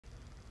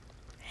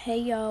Hey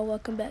y'all,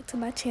 welcome back to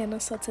my channel.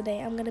 So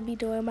today I'm going to be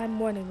doing my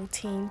morning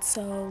routine,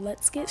 so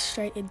let's get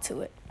straight into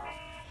it.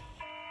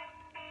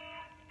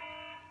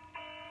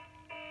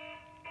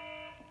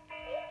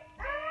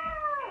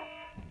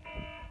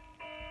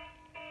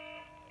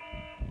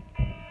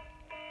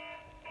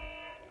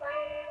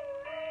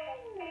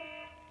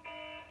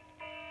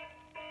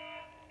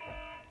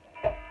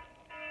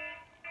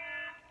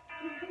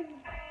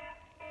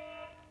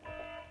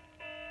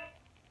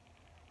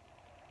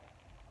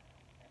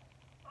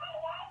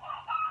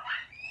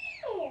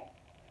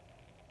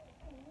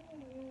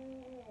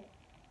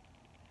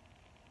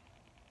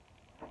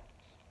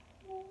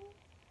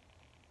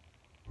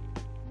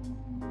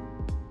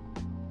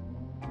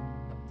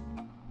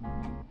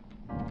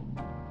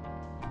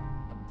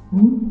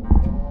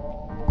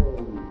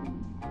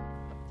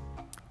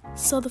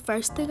 So the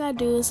first thing I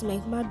do is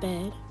make my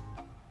bed.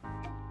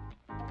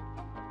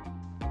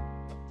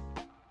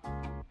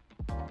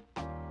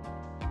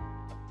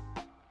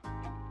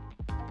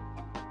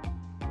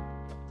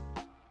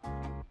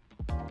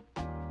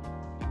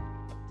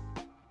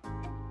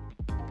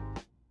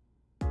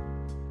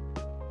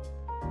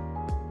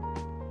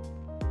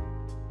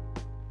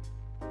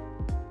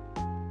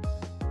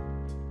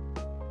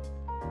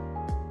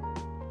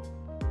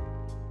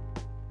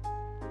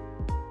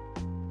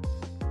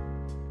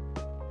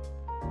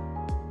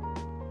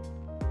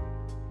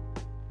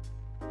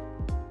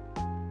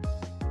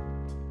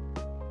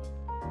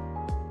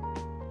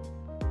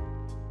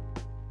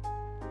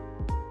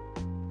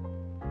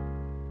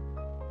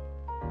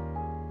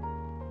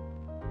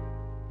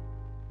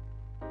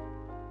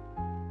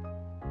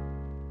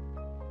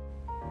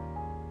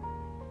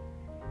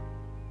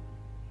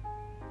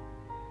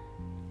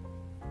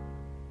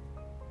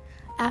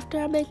 After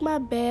I make my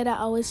bed, I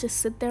always just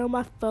sit there on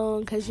my phone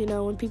because, you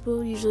know, when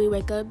people usually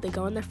wake up, they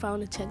go on their phone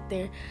to check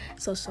their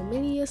social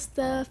media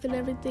stuff and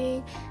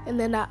everything. And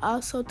then I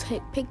also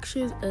take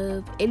pictures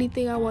of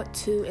anything I want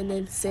to and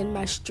then send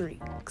my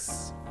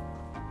streaks.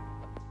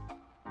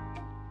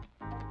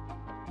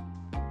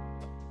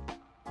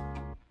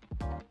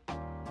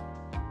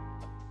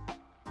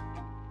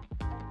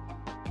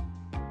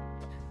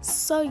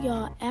 So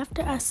y'all,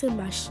 after I send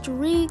my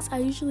streaks, I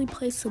usually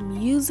play some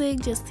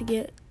music just to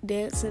get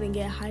dancing and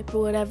get hype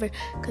or whatever,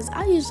 because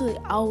I usually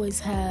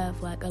always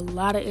have like a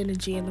lot of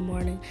energy in the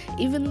morning.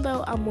 Even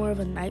though I'm more of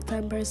a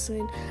nighttime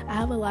person, I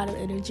have a lot of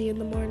energy in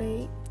the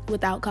morning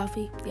without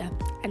coffee. Yeah,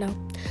 I know,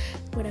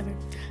 whatever.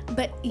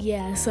 But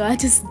yeah, so I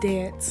just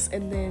dance,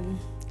 and then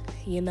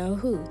you know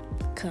who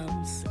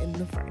comes in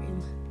the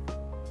frame.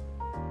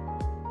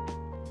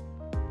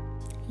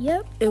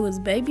 Yep, it was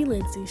baby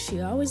Lindsay. She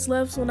always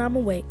loves when I'm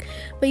awake.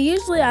 But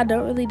usually I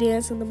don't really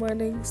dance in the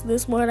mornings.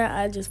 This morning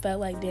I just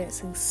felt like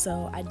dancing,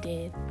 so I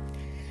did.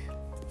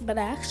 But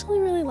I actually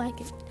really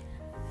like it.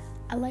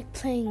 I like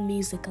playing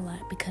music a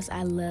lot because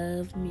I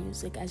love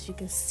music. As you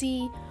can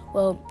see,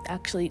 well,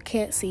 actually you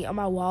can't see, on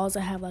my walls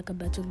I have like a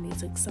bunch of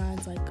music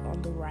signs like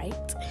on the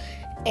right.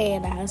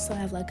 And I also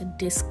have like a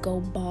disco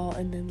ball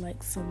and then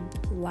like some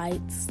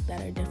lights that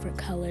are different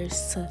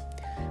colors to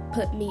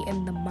put me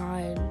in the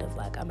mind of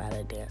like I'm at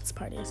a dance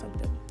party or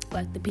something,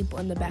 like the people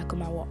in the back of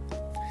my wall.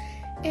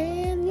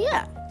 And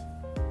yeah.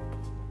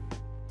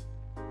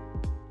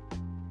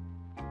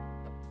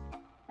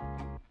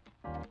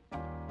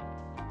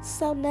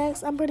 So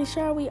next, I'm pretty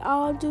sure we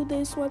all do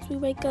this once we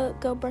wake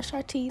up, go brush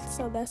our teeth,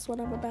 so that's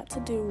what I'm about to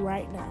do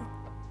right now.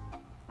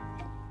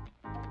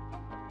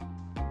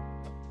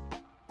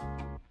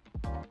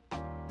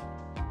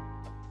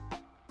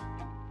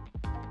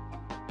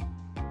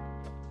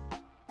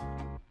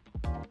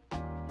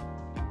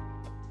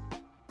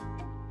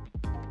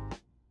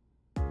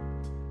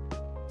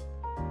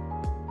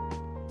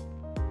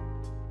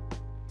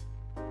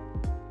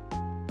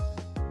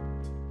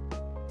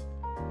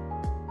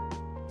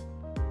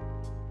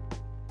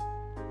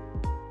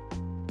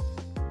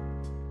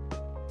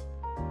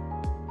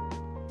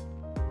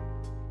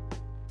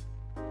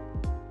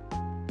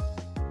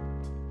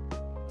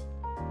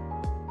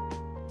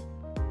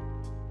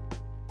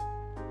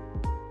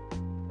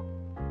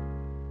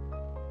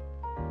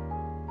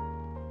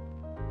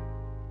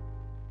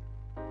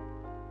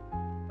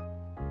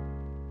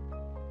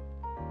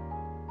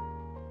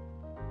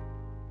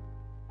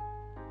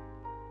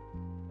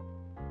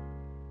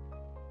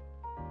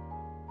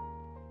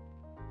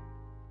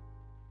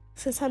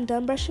 Since I'm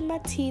done brushing my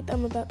teeth,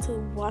 I'm about to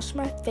wash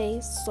my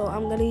face. So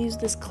I'm going to use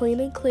this Clean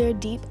and Clear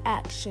Deep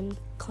Action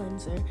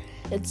Cleanser.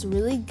 It's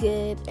really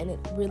good and it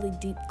really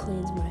deep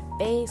cleans my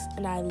face.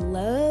 And I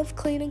love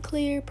Clean and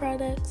Clear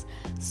products.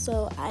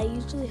 So I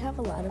usually have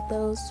a lot of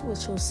those,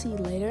 which you'll see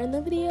later in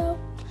the video.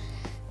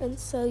 And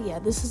so yeah,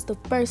 this is the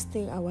first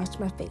thing I wash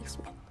my face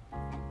with.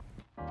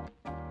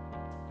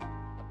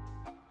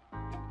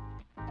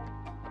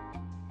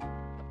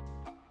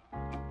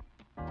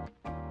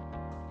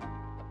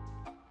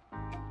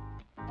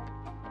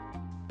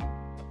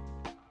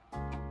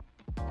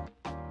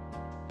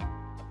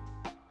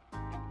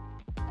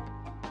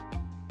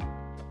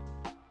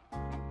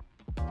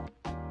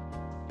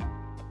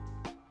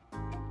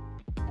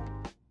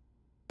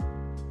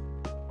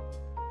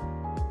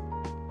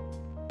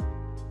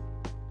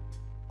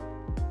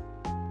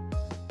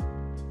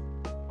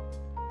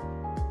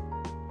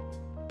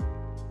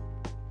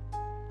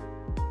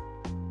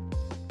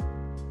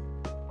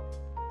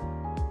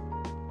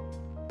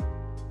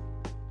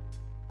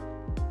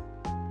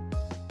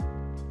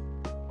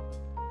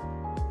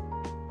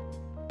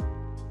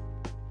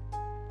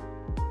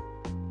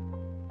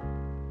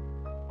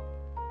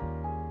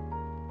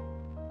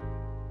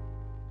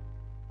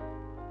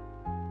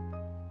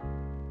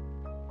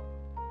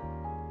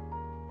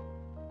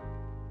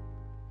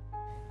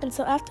 And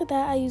so after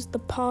that, I used the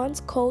Pond's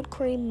Cold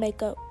Cream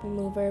Makeup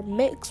Remover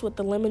mixed with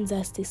the Lemon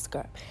Zesty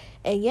Scrub.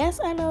 And yes,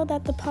 I know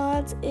that the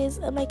Pond's is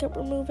a makeup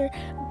remover,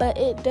 but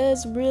it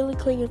does really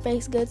clean your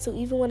face good. So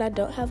even when I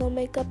don't have on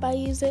makeup, I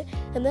use it.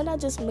 And then I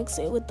just mix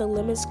it with the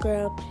lemon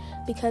scrub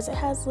because it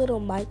has little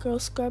micro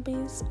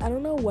scrubbies. I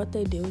don't know what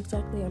they do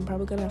exactly. I'm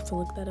probably going to have to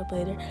look that up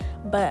later.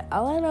 But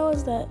all I know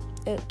is that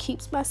it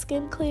keeps my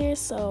skin clear,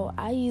 so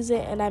I use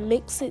it and I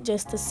mix it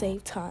just to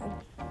save time.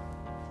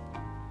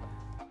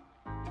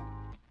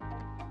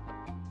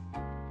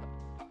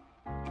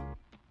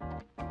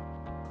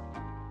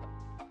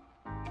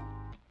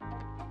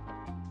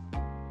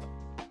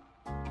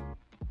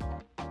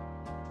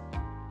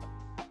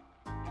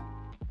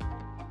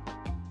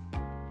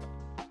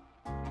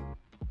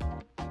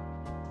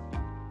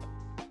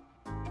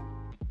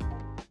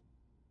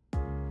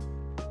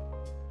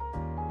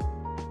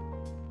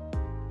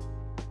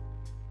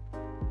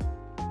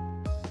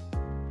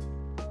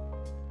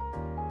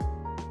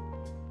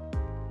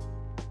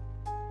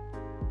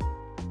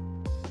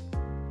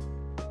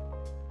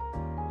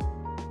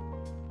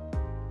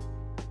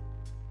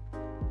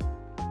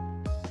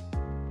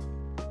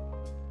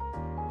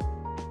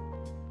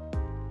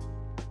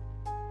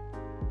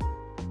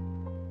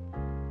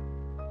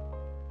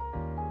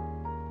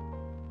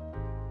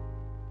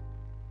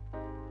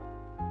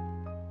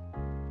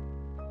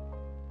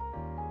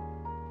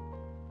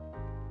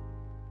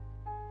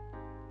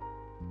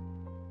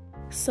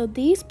 So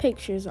these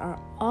pictures are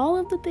all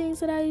of the things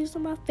that I used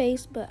on my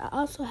face, but I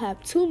also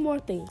have 2 more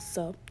things,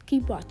 so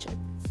keep watching.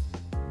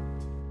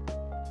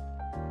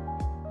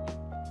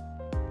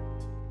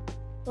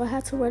 So I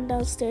had to run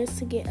downstairs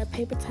to get a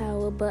paper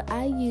towel, but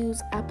I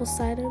use apple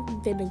cider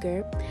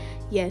vinegar.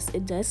 Yes,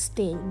 it does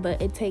sting, but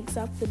it takes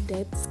off the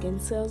dead skin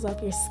cells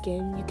off your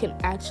skin. You can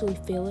actually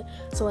feel it.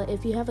 So like,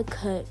 if you have a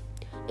cut,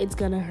 it's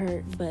gonna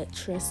hurt, but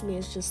trust me,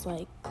 it's just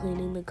like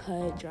cleaning the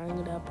cut, drying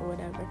it up or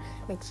whatever,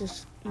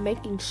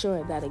 making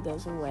sure that it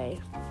goes away.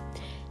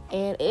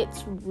 And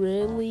it's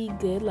really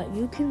good. Like,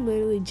 you can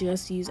literally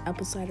just use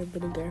apple cider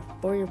vinegar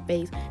for your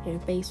face and your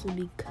face will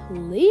be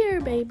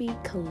clear, baby,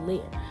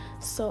 clear.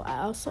 So I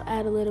also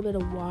add a little bit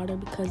of water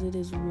because it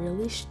is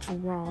really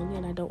strong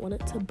and I don't want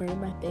it to burn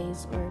my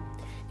face or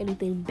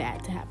anything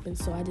bad to happen,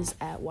 so I just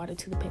add water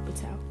to the paper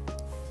towel.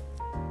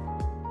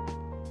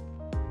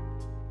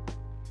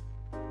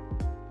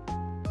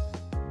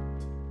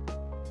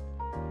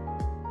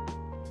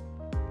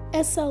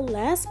 And so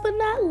last but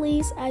not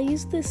least, I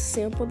used this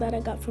sample that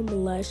I got from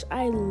Lush.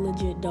 I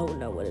legit don't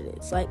know what it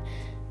is. Like,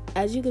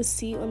 as you can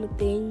see on the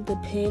thing, the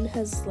pen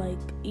has like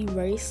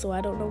erased, so I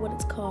don't know what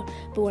it's called.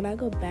 But when I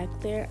go back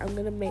there, I'm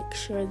gonna make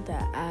sure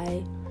that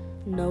I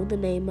know the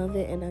name of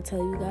it and I tell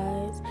you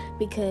guys,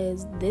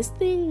 because this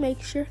thing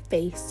makes your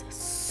face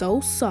so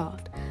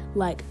soft.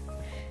 Like,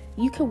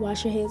 you can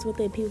wash your hands with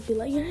it and people be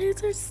like, your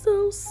hands are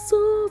so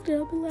soft, and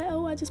I'll be like,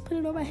 oh, I just put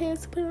it on my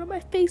hands to put it on my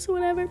face or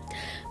whatever.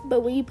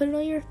 But when you put it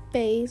on your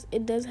face,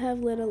 it does have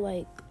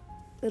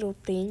little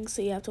things,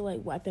 so you have to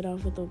like wipe it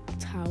off with a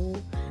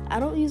towel. I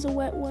don't use a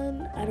wet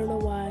one, I don't know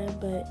why,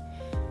 but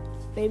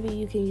maybe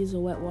you can use a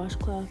wet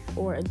washcloth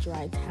or a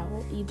dry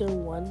towel, either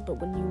one. But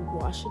when you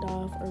wash it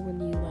off or when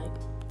you like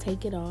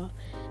take it off,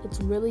 it's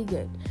really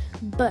good.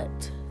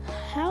 But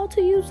how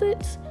to use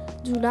it: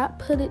 do not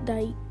put it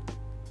diagonally.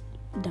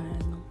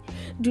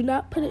 Do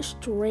not put it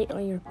straight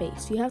on your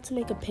face. You have to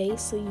make a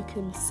paste so you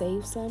can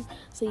save some.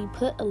 So you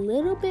put a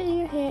little bit in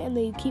your hand and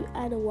then you keep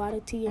adding water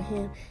to your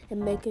hand and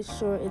making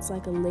sure it's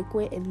like a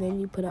liquid, and then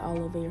you put it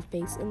all over your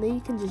face, and then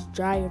you can just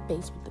dry your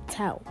face with the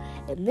towel,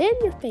 and then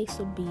your face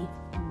will be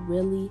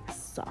really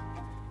soft,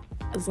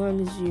 as long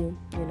as you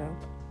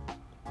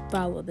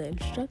follow the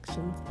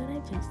instructions that I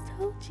just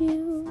told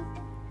you.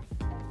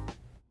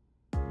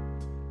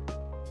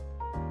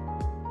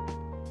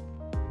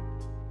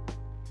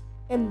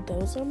 And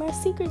those are my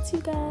secrets,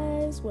 you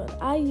guys. What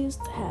I use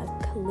to have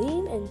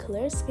clean and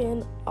clear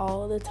skin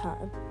all the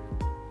time.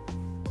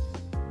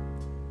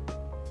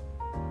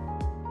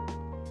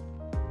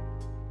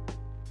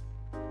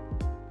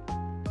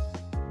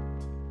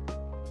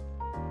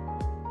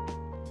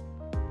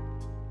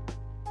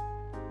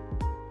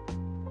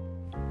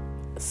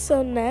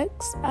 So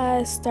next,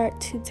 I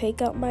start to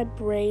take out my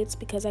braids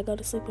because I go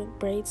to sleep with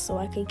braids so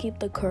I can keep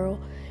the curl.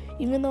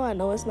 Even though I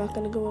know it's not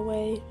going to go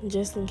away,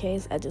 just in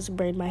case, I just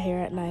braid my hair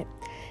at night.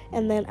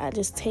 And then I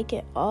just take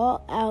it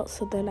all out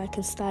so then I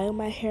can style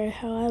my hair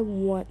how I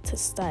want to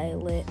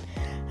style it.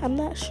 I'm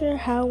not sure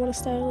how I want to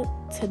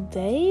style it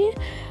today,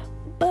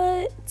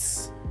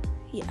 but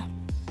yeah.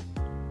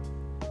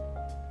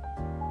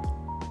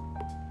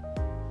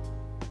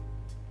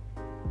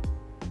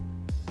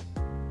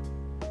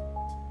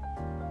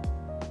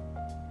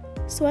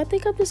 So I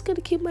think I'm just going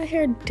to keep my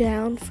hair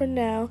down for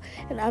now,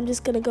 and I'm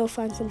just going to go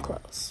find some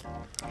clothes.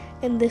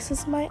 And this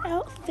is my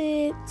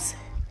outfit.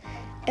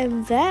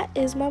 And that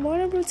is my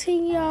morning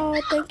routine, y'all.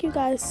 Thank you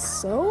guys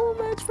so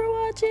much for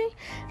watching.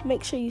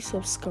 Make sure you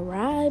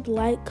subscribe,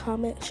 like,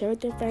 comment, share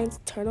with your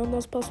friends. Turn on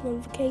those post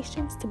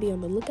notifications to be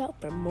on the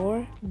lookout for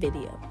more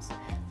videos.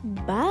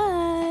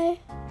 Bye.